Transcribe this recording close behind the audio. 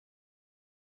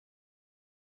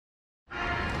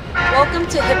welcome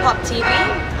to Hip Hop TV.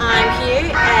 I'm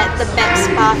here at the Beps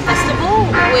Bar Festival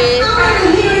with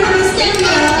Steve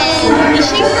and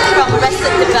Ishi from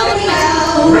Arrested Development.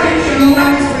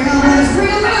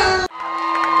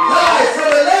 Live from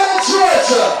Atlanta,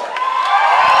 Georgia.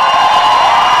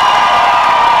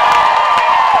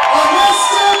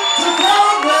 Arrested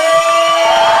Development.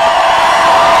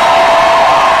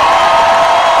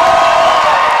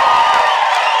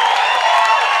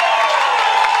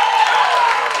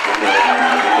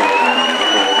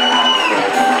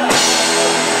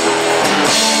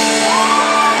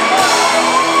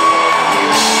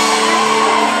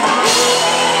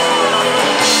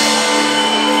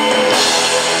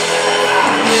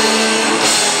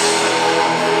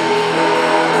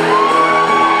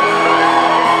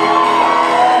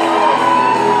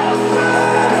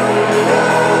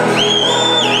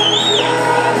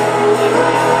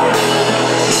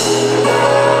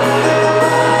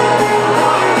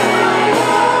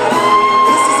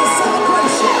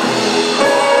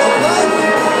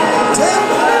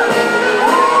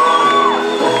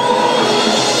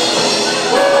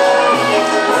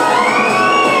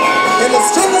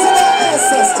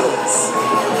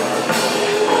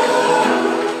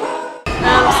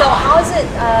 So how is it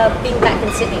being back in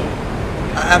Sydney?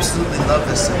 I absolutely love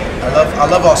this city. I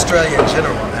love Australia in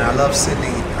general, and I love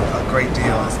Sydney a great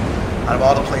deal. Out of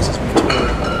all the places we've toured,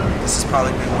 this has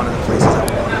probably been one of the places I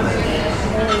want to live.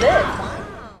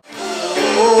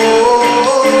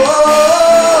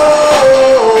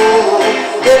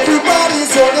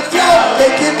 Everybody's on the floor,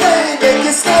 make it rain, make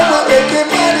it snow, make it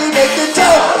money, make it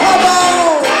dough. Come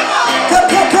on, come,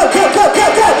 make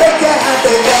it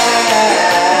happen.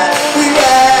 Yeah. We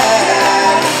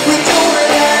ride, we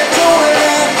doing it,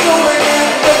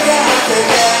 make it happen.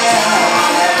 Yeah.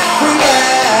 We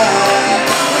ride,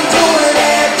 we doing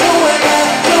it.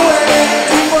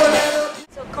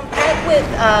 So compared with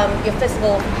your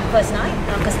festival first night,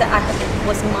 because the act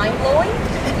was mind-blowing,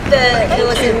 it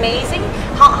was amazing.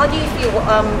 How do you feel?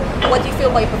 What do you feel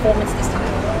about your performance this time?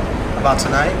 About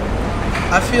tonight,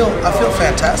 I feel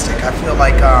fantastic. I feel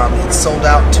like it sold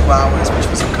out in 2 hours, which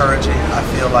was encouraging. I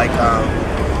feel like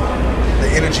the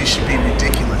energy should be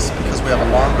ridiculous because we have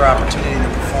a longer opportunity to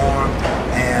perform,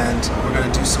 and we're going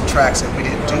to do some tracks that we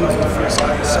didn't do for the first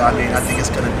night. So I mean, I think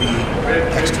it's going to be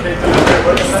extra.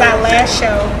 This is our last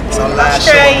show. It's our last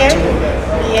Australia. show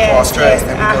Yes, for Australia, yes,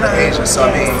 then we go to Asia. So I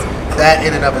mean, that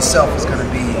in and of itself is going to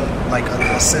be like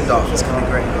a send-off. It's going to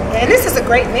be great. And this is a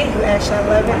great venue, actually. I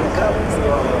love it. The colors.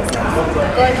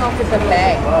 Going home with the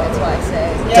bag, that's why I say.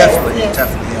 Yes, Definitely, yes.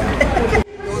 definitely,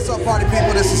 yeah. What's up, party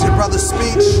people? This is your brother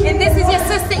Speech. And this is your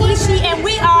sister Ishi, and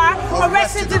we are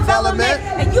Arrested Development,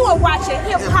 and you are watching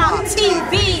Hip Hop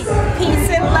TV.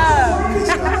 Peace and love.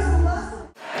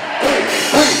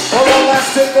 Hold on,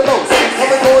 let's take the notes.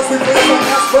 Coming boys, we play some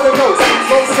ass for the notes.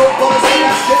 Flow so bars, and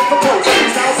that's get for toast.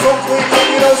 Sound so clean,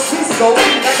 you don't see so.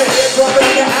 That's a head dropping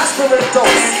in your aspirin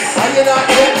dose. Are you not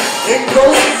yet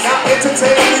engrossed? Not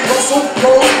entertaining, we rustle,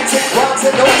 roll, tick rocks,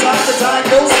 and no time to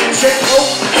diagnose. Shake low,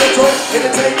 intro,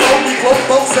 entertain, we float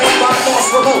boats, and by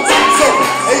false remotes. So,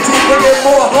 AT bringing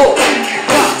more hope.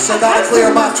 So gotta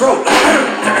clear my throat.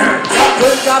 Top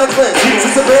good, gotta clear.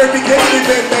 Since the very beginning, we've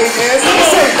been made ends.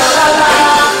 Say la la la,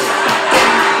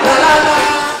 la la la.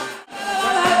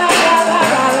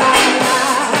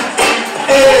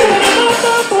 Hey.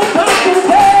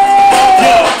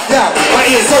 Yeah, my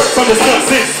ears hurt from this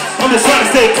nonsense. I'm just trying to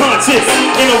stay conscious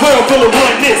in a world full of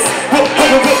oneness.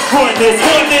 Oneness,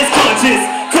 conscious.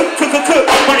 Cook.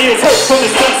 My ears hurt from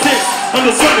this nonsense. I'm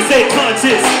just trying to stay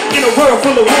conscious in a world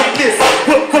full of oneness.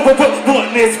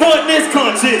 Oneness,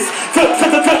 conscious. Cook,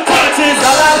 conscious.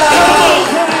 La la la,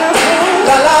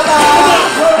 la la la.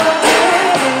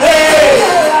 Hey,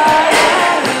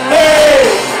 hey,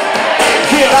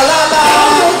 la la la,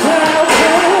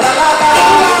 la la la.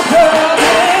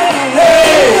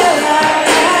 Hey,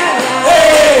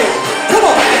 hey, come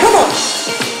on.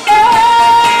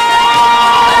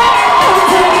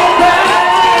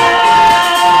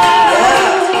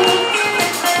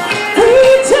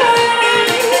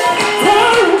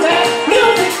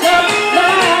 Music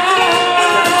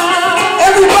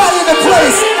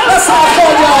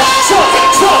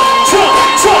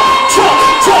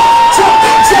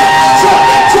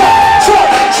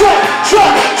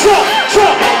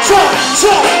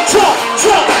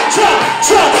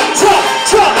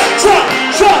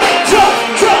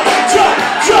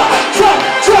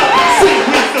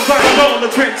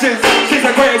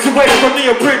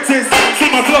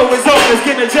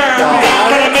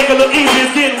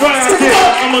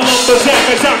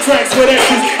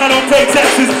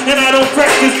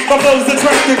My flow's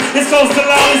attractive, it's close to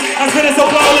lawless. I'm spinning so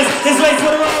flawless, it's laced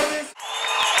with a roses.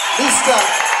 Lista.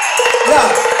 Yeah,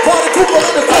 party people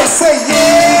in the place say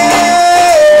yeah.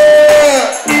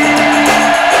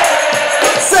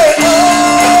 Say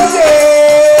oh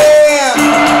yeah.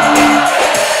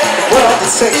 The world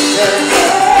is changing.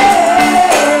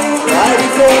 Right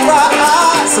before my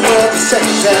eyes, the world is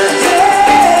changing.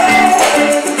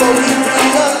 Before we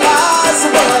realize the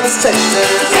world is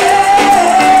changing.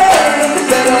 We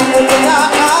better open our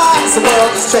eyes, the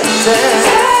world is changing.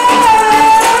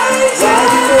 Right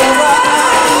before my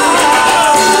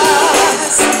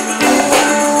eyes. Ooh,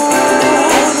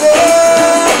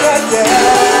 yeah, yeah,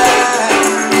 yeah.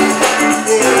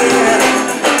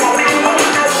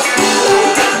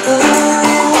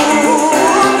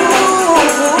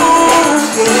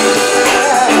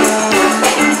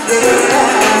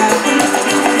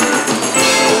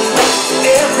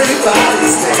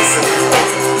 Everybody's dancing,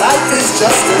 life is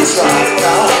just a track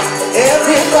now.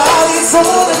 Everybody's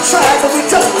on the track, but we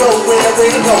don't know where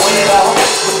we're going at all.